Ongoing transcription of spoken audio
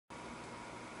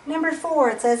Number 4,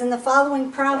 it says in the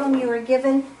following problem you are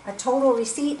given a total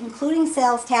receipt including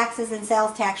sales taxes and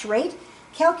sales tax rate.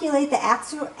 Calculate the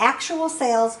actual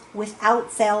sales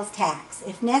without sales tax.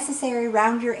 If necessary,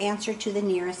 round your answer to the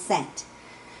nearest cent.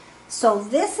 So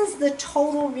this is the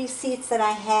total receipts that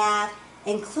I have,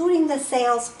 including the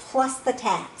sales plus the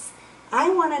tax. I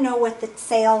want to know what the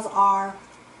sales are,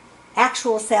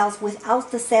 actual sales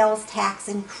without the sales tax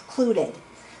included.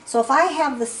 So if I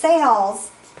have the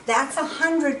sales, that's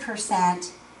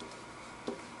 100%,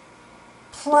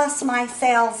 plus my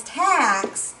sales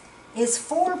tax is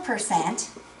 4%.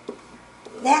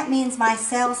 That means my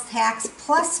sales tax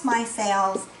plus my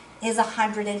sales is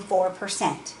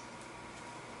 104%.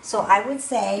 So I would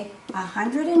say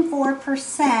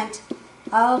 104%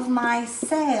 of my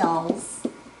sales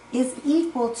is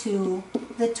equal to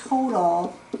the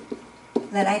total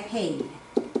that I paid.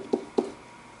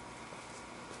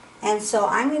 And so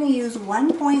I'm going to use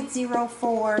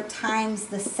 1.04 times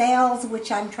the sales,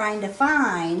 which I'm trying to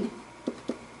find,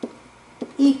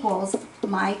 equals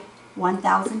my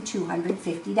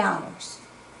 $1,250.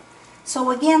 So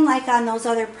again, like on those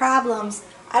other problems,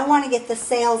 I want to get the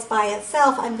sales by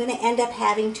itself. I'm going to end up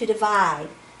having to divide.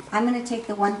 I'm going to take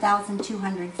the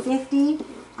 1,250,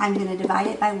 I'm going to divide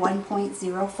it by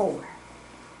 1.04.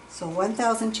 So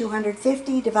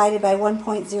 1,250 divided by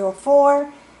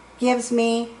 1.04 gives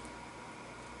me,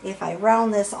 if I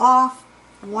round this off,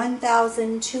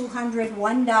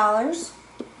 $1,201.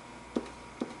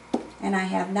 And I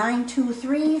have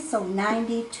 923, so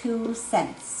 92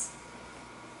 cents.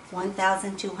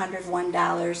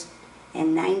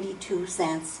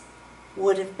 $1,201.92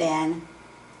 would have been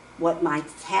what my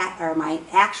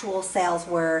actual sales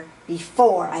were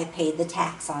before I paid the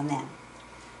tax on them.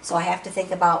 So I have to think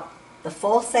about the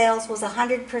full sales was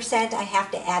 100%. I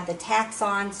have to add the tax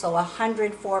on, so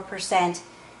 104%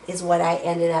 is what I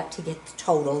ended up to get the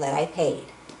total that I paid.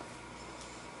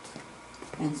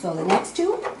 And so the next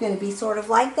two are going to be sort of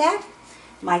like that.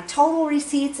 My total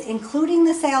receipts, including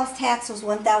the sales tax, was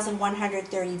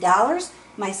 $1,130.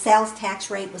 My sales tax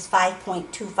rate was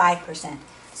 5.25%.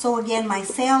 So again, my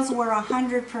sales were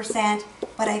 100%,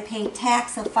 but I paid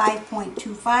tax of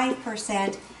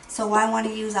 5.25%, so I want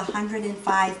to use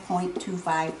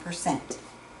 105.25%.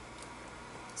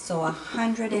 So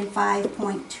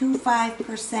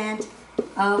 105.25%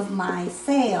 of my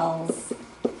sales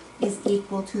is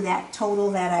equal to that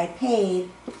total that I paid,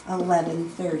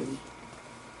 $1,130.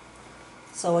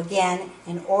 So again,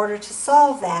 in order to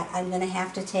solve that, I'm going to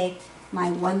have to take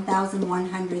my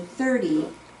 1,130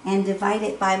 and divide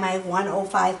it by my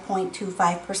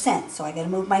 105.25%. So I got to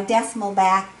move my decimal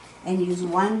back and use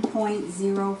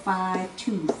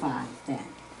 1.0525 then.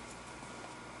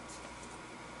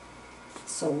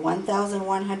 So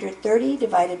 1,130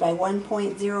 divided by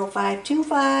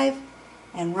 1.0525,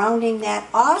 and rounding that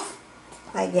off,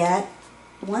 I get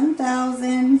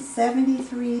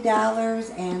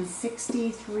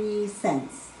 $1,073.63.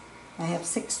 I have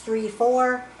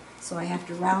 634, so I have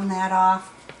to round that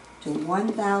off to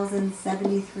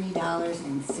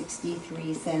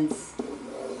 $1,073.63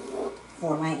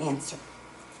 for my answer.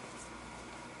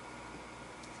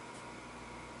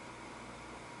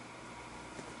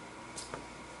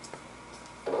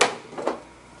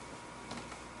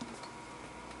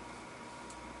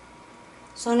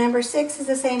 So number 6 is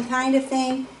the same kind of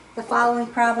thing. The following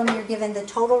problem, you're given the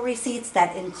total receipts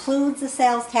that includes the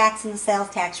sales tax and the sales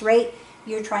tax rate.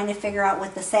 You're trying to figure out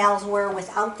what the sales were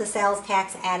without the sales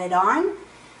tax added on.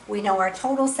 We know our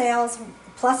total sales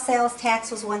plus sales tax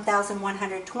was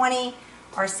 $1,120.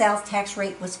 Our sales tax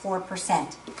rate was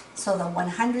 4%. So the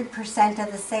 100%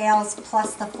 of the sales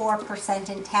plus the 4%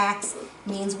 in tax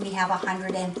means we have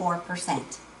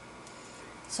 104%.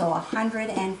 So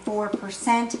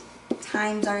 104%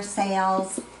 times our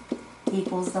sales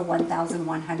equals the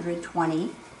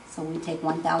 1,120. So we take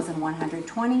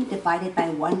 1,120 divided by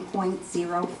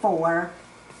 1.04,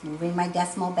 moving my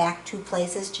decimal back 2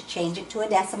 places to change it to a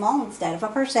decimal instead of a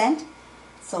percent.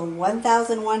 So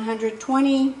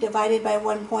 1,120 divided by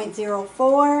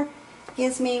 1.04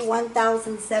 gives me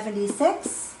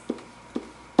 1,076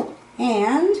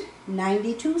 and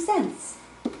 92 cents.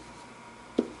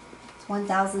 It's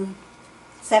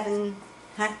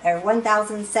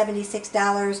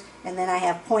 $1,076, and then I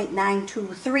have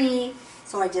 0.923,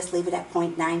 so I just leave it at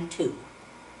 0.92.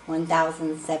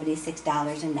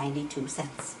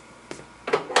 $1,076.92.